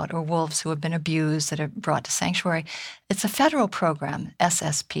work out, or wolves who have been abused that are brought to sanctuary. It's a federal program,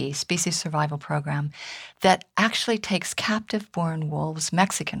 SSP, Species Survival Program, that actually takes captive-born wolves,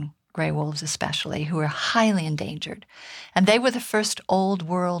 Mexican gray wolves especially, who are highly endangered. And they were the first old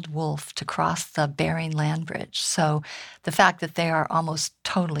world wolf to cross the Bering Land Bridge. So the fact that they are almost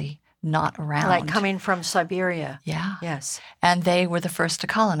totally not around. Like coming from Siberia. Yeah. Yes. And they were the first to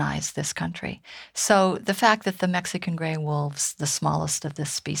colonize this country. So the fact that the Mexican gray wolves, the smallest of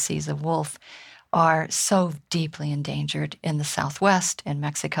this species of wolf, are so deeply endangered in the Southwest, in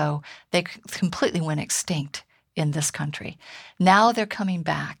Mexico, they completely went extinct in this country. Now they're coming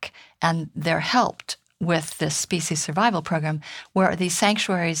back, and they're helped with this species survival program, where these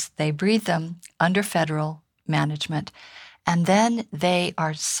sanctuaries, they breed them under federal management, and then they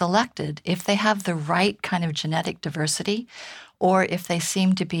are selected if they have the right kind of genetic diversity, or if they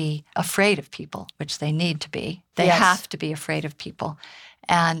seem to be afraid of people, which they need to be. They have to be afraid of people.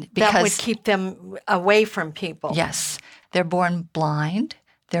 And because that would keep them away from people. Yes. They're born blind,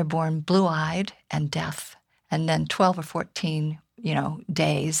 they're born blue-eyed and deaf. And then 12 or 14,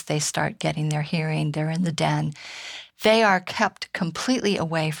 days, they start getting their hearing. They're in the den. They are kept completely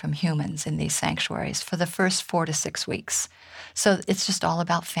away from humans in these sanctuaries for the first 4 to 6 weeks. So it's just all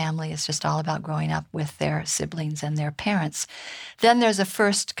about family. It's just all about growing up with their siblings and their parents. Then there's a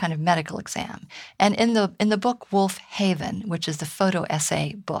first kind of medical exam. And in the book Wolf Haven, which is the photo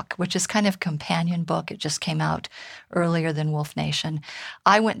essay book, which is kind of companion book, it just came out earlier than Wolf Nation,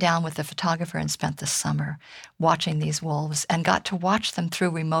 I went down with a photographer and spent the summer watching these wolves and got to watch them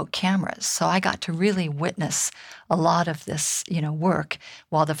through remote cameras. So I got to really witness a lot of this, work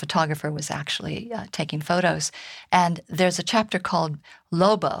while the photographer was actually taking photos. And there's a chapter called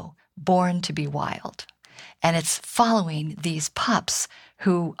Lobo, Born to be Wild. And it's following these pups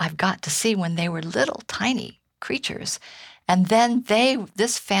who I've got to see when they were little tiny creatures. And then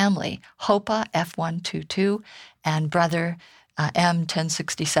this family, Hopa F122 and brother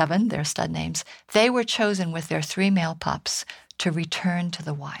M1067, their stud names, they were chosen with their 3 male pups to return to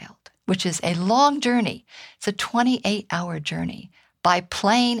the wild, which is a long journey. It's a 28-hour journey by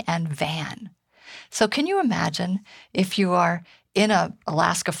plane and van. So can you imagine if you are in a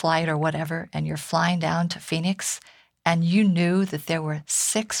Alaska flight or whatever, and you're flying down to Phoenix, and you knew that there were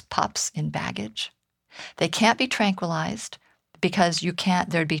 6 pups in baggage? They can't be tranquilized because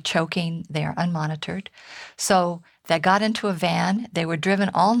there'd be choking. They are unmonitored. So they got into a van. They were driven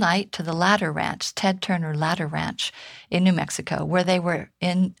all night to the Ladder Ranch, Ted Turner Ladder Ranch in New Mexico, where they were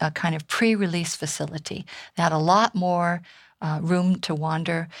in a kind of pre-release facility. They had a lot more room to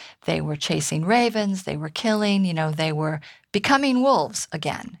wander. They were chasing ravens. They were killing, they were becoming wolves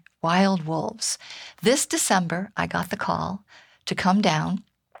again, wild wolves. This December, I got the call to come down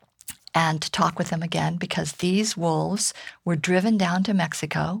and to talk with them again, because these wolves were driven down to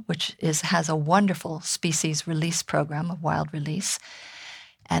Mexico, which has a wonderful species release program of wild release.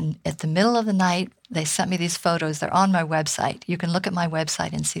 And at the middle of the night, they sent me these photos. They're on my website. You can look at my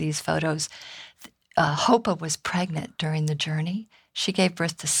website and see these photos. Hopa was pregnant during the journey. She gave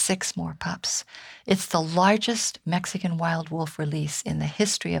birth to 6 more pups. It's the largest Mexican wild wolf release in the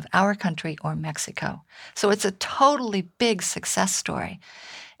history of our country or Mexico. So it's a totally big success story.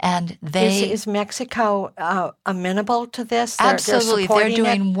 And Is Mexico amenable to this? Absolutely. They're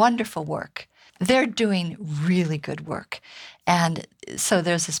doing wonderful work. They're doing really good work. And so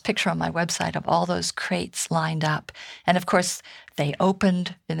there's this picture on my website of all those crates lined up. And of course, they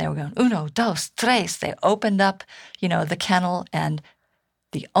opened, and they were going, 1, 2, 3. They opened up, the kennel, and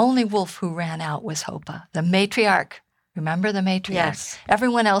the only wolf who ran out was Hopa, the matriarch. Remember the matriarch? Yes.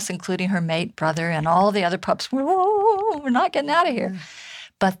 Everyone else, including her mate, brother, and all the other pups, were, we're not getting out of here.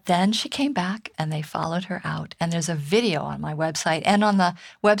 But then she came back, and they followed her out. And there's a video on my website and on the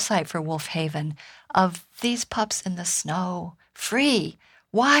website for Wolf Haven of these pups in the snow, free,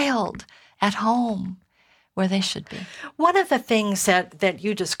 wild, at home, where they should be. One of the things that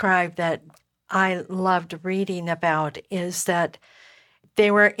you described that I loved reading about is that they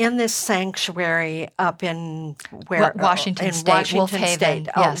were in this sanctuary up in Washington State, Washington Wolf Haven.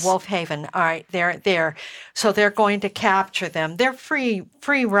 State. Yes. Wolf Haven. All right, they're there. So they're going to capture them. They're free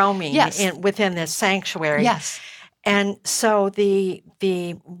roaming within this sanctuary. Yes. And so the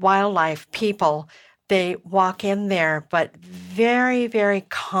wildlife people, they walk in there, but very, very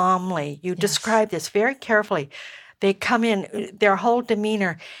calmly. You describe this very carefully. They come in, their whole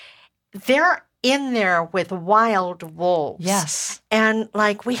demeanor. They're in there with wild wolves. Yes. And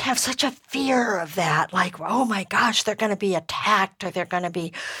we have such a fear of that. Oh my gosh, they're going to be attacked, or they're going to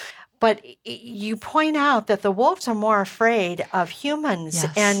be. But you point out that the wolves are more afraid of humans,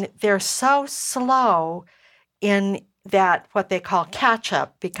 and they're so slow in that what they call catch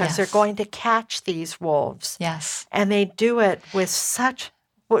up, because they're going to catch these wolves. Yes. And they do it with such.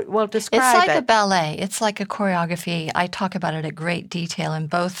 Well, describe it. It's like it. a ballet. It's like a choreography. I talk about it at great detail in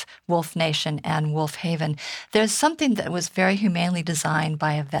both Wolf Nation and Wolf Haven. There's something that was very humanely designed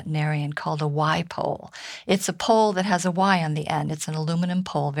by a veterinarian called a Y pole. It's a pole that has a Y on the end. It's an aluminum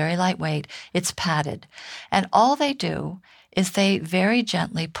pole, very lightweight. It's padded. And all they do is they very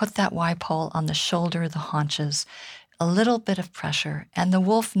gently put that Y pole on the shoulder, the haunches, a little bit of pressure, and the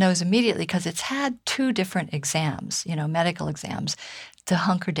wolf knows immediately, because it's had 2 different exams, medical exams, to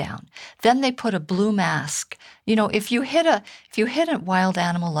hunker down. Then they put a blue mask. You know, if you hit a wild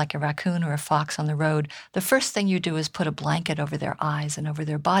animal like a raccoon or a fox on the road, the first thing you do is put a blanket over their eyes and over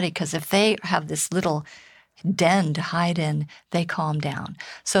their body, because if they have this little den to hide in, they calm down.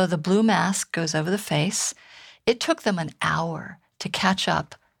 So the blue mask goes over the face. It took them an hour to catch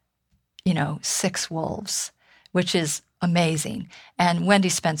up, 6 wolves, which is amazing. And Wendy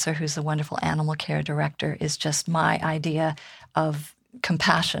Spencer, who's the wonderful animal care director, is just my idea of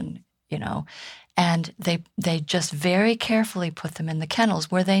compassion, And they just very carefully put them in the kennels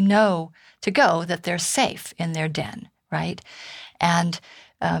where they know to go, that they're safe in their den, right? And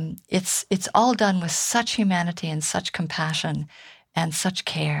it's all done with such humanity and such compassion and such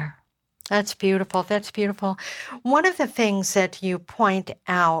care. That's beautiful. That's beautiful. One of the things that you point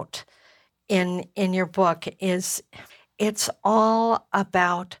out in your book is it's all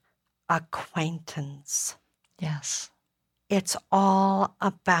about acquaintance. Yes. It's all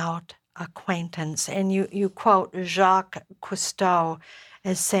about acquaintance. And you quote Jacques Cousteau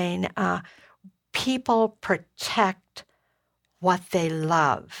as saying, people protect what they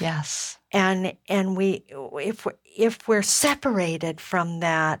love. Yes. And if we're separated from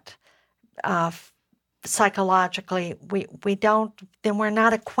that psychologically, we don't, then we're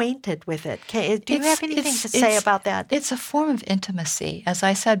not acquainted with it. Do you have anything to say about that? It's a form of intimacy. As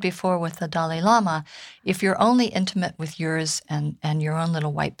I said before with the Dalai Lama, if you're only intimate with yours and your own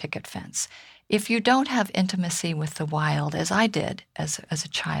little white picket fence, if you don't have intimacy with the wild, as I did as a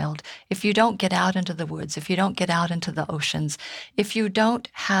child, if you don't get out into the woods, if you don't get out into the oceans, if you don't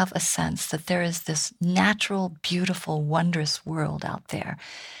have a sense that there is this natural, beautiful, wondrous world out there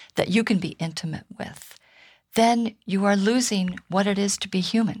that you can be intimate with, then you are losing what it is to be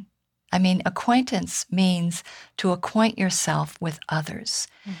human. I mean, acquaintance means to acquaint yourself with others.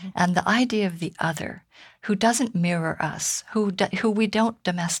 Mm-hmm. And the idea of the other, who doesn't mirror us, who we don't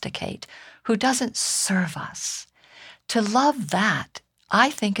domesticate, who doesn't serve us, to love that, I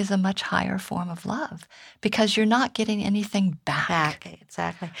think, is a much higher form of love, because you're not getting anything back.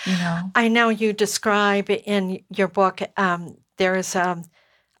 Exactly. I know you describe in your book, there is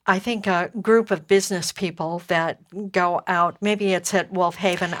I think a group of business people that go out. Maybe it's at Wolf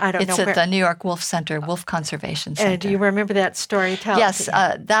Haven. I don't know. It's at the New York Wolf Center, Wolf Conservation Center. Do you remember that story? Yes,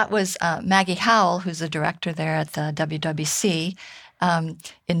 that was Maggie Howell, who's the director there at the WWC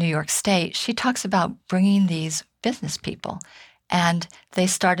in New York State. She talks about bringing these business people, and they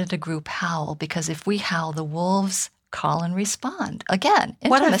started a group howl, because if we howl, the wolves call and respond. Again,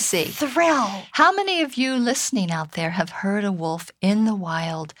 intimacy. What a thrill. How many of you listening out there have heard a wolf in the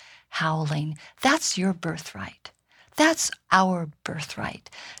wild howling? That's your birthright. That's our birthright,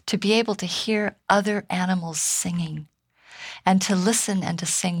 to be able to hear other animals singing and to listen and to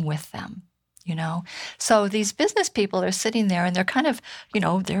sing with them, So these business people are sitting there, and they're kind of,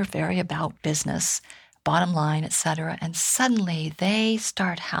 they're very about business, bottom line, etc. And suddenly they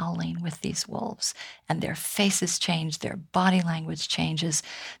start howling with these wolves, and their faces change, their body language changes.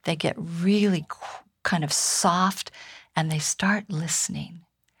 They get really kind of soft, and they start listening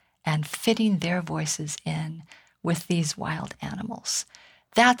and fitting their voices in with these wild animals.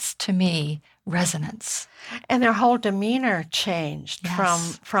 That's, to me, resonance. And their whole demeanor changed.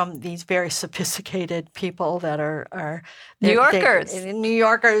 Yes. from these very sophisticated people that are New Yorkers. New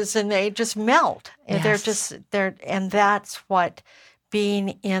Yorkers, and they just melt. Yes. And that's what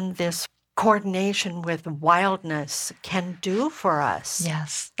being in this coordination with wildness can do for us.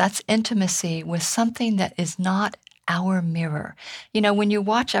 Yes, that's intimacy with something that is not our mirror. When you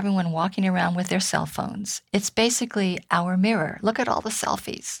watch everyone walking around with their cell phones, it's basically our mirror. Look at all the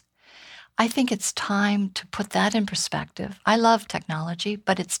selfies. I think it's time to put that in perspective. I love technology,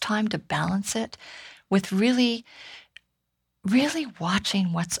 but it's time to balance it with really, really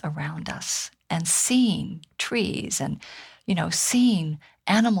watching what's around us and seeing trees and, seeing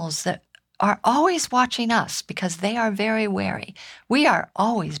animals that are always watching us, because they are very wary. We are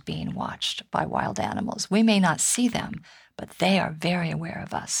always being watched by wild animals. We may not see them, but they are very aware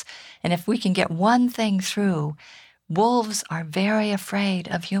of us. And if we can get one thing through, wolves are very afraid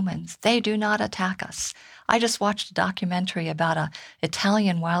of humans. They do not attack us. I just watched a documentary about an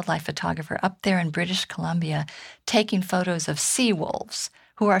Italian wildlife photographer up there in British Columbia taking photos of sea wolves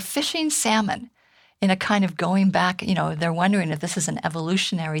who are fishing salmon in a kind of going back, they're wondering if this is an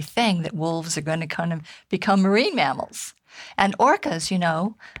evolutionary thing, that wolves are going to kind of become marine mammals. And orcas,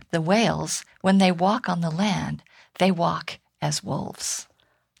 the whales, when they walk on the land, they walk as wolves,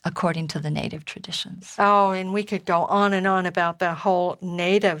 according to the native traditions. Oh, and we could go on and on about the whole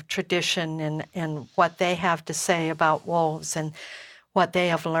native tradition and what they have to say about wolves. And what they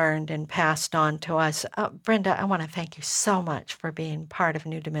have learned and passed on to us. Brenda, I want to thank you so much for being part of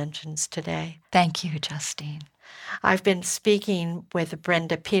New Dimensions today. Thank you, Justine. I've been speaking with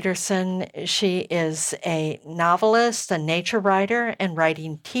Brenda Peterson. She is a novelist, a nature writer, and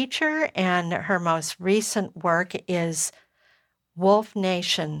writing teacher, and her most recent work is Wolf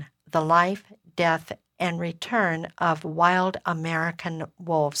Nation, The Life, Death, and Return of Wild American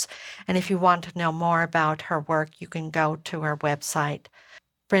Wolves. And if you want to know more about her work, you can go to her website,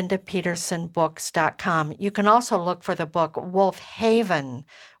 BrendaPetersonBooks.com. You can also look for the book Wolf Haven,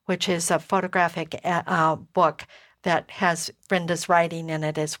 which is a photographic book that has Brenda's writing in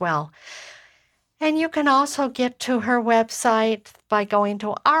it as well. And you can also get to her website by going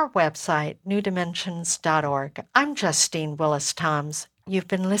to our website, newdimensions.org. I'm Justine Willis-Toms. You've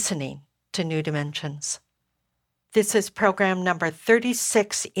been listening to New Dimensions. This is program number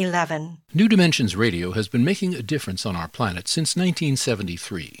 3611. New Dimensions Radio has been making a difference on our planet since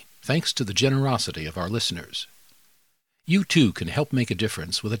 1973, thanks to the generosity of our listeners. You too can help make a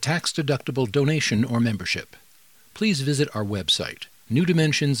difference with a tax-deductible donation or membership. Please visit our website,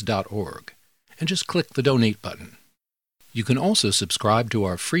 newdimensions.org, and just click the Donate button. You can also subscribe to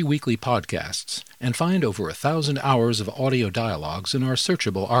our free weekly podcasts and find over 1,000 hours of audio dialogues in our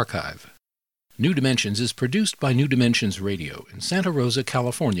searchable archive. New Dimensions is produced by New Dimensions Radio in Santa Rosa,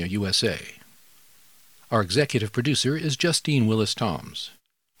 California, USA. Our executive producer is Justine Willis-Toms.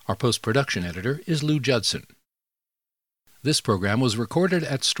 Our post-production editor is Lou Judson. This program was recorded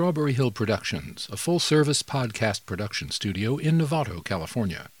at Strawberry Hill Productions, a full-service podcast production studio in Novato,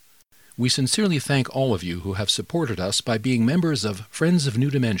 California. We sincerely thank all of you who have supported us by being members of Friends of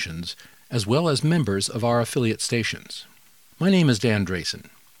New Dimensions, as well as members of our affiliate stations. My name is Dan Drayson.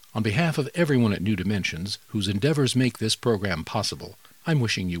 On behalf of everyone at New Dimensions, whose endeavors make this program possible, I'm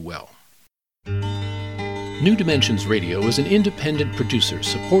wishing you well. New Dimensions Radio is an independent producer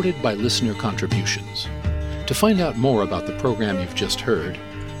supported by listener contributions. To find out more about the program you've just heard,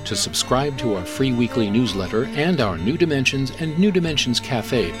 to subscribe to our free weekly newsletter and our New Dimensions and New Dimensions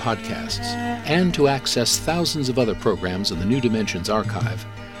Cafe podcasts, and to access thousands of other programs in the New Dimensions archive,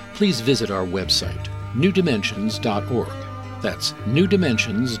 please visit our website, newdimensions.org. That's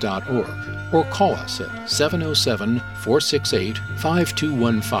newdimensions.org. Or call us at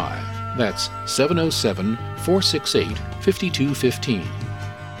 707-468-5215. That's 707-468-5215.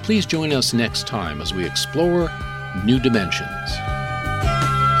 Please join us next time as we explore New Dimensions.